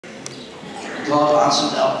God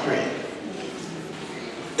answered our prayer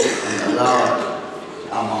and allowed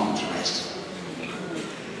our mom to rest.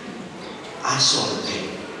 I saw the pain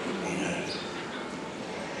in her.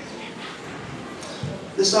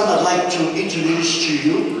 This time I'd like to introduce to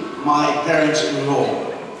you my parents-in-law.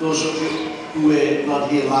 Those of you who were not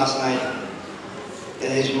here last night,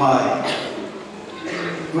 it is my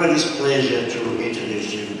greatest pleasure to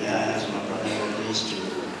introduce you. May I ask my brother please to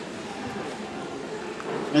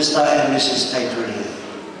Mr. and Mrs Tai Turia.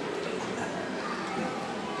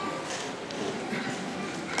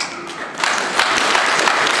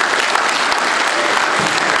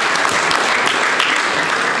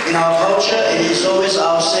 In our culture, it is always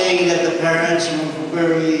our saying that the parents will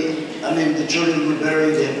bury, the children will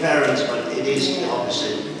bury their parents, but it is the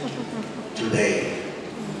opposite today.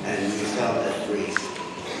 And we felt that grief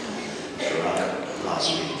throughout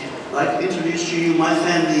last week. I'd like to introduce to you my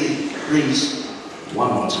family, please,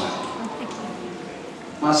 one more time.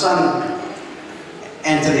 My son,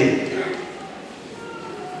 Anthony,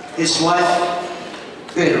 his wife,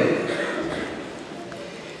 Pedro,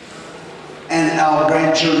 and our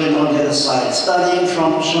grandchildren on the other side, starting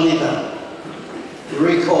from Sonita,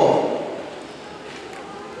 Rico,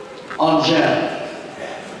 Anja,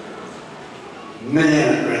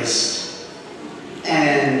 Million Grace,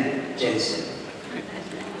 and Jensen.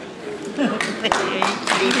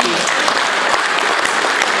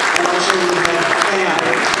 And also we have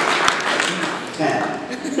Pam.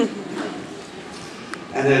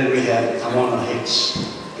 And then we have Kamona Hicks,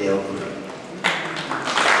 Gail.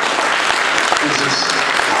 This is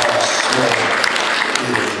our small,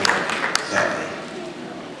 beautiful family.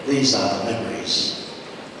 These are the memories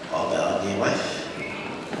of our dear wife,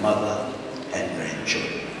 mother, and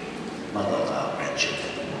grandchildren. Mother of our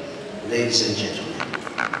grandchildren. Ladies and gentlemen,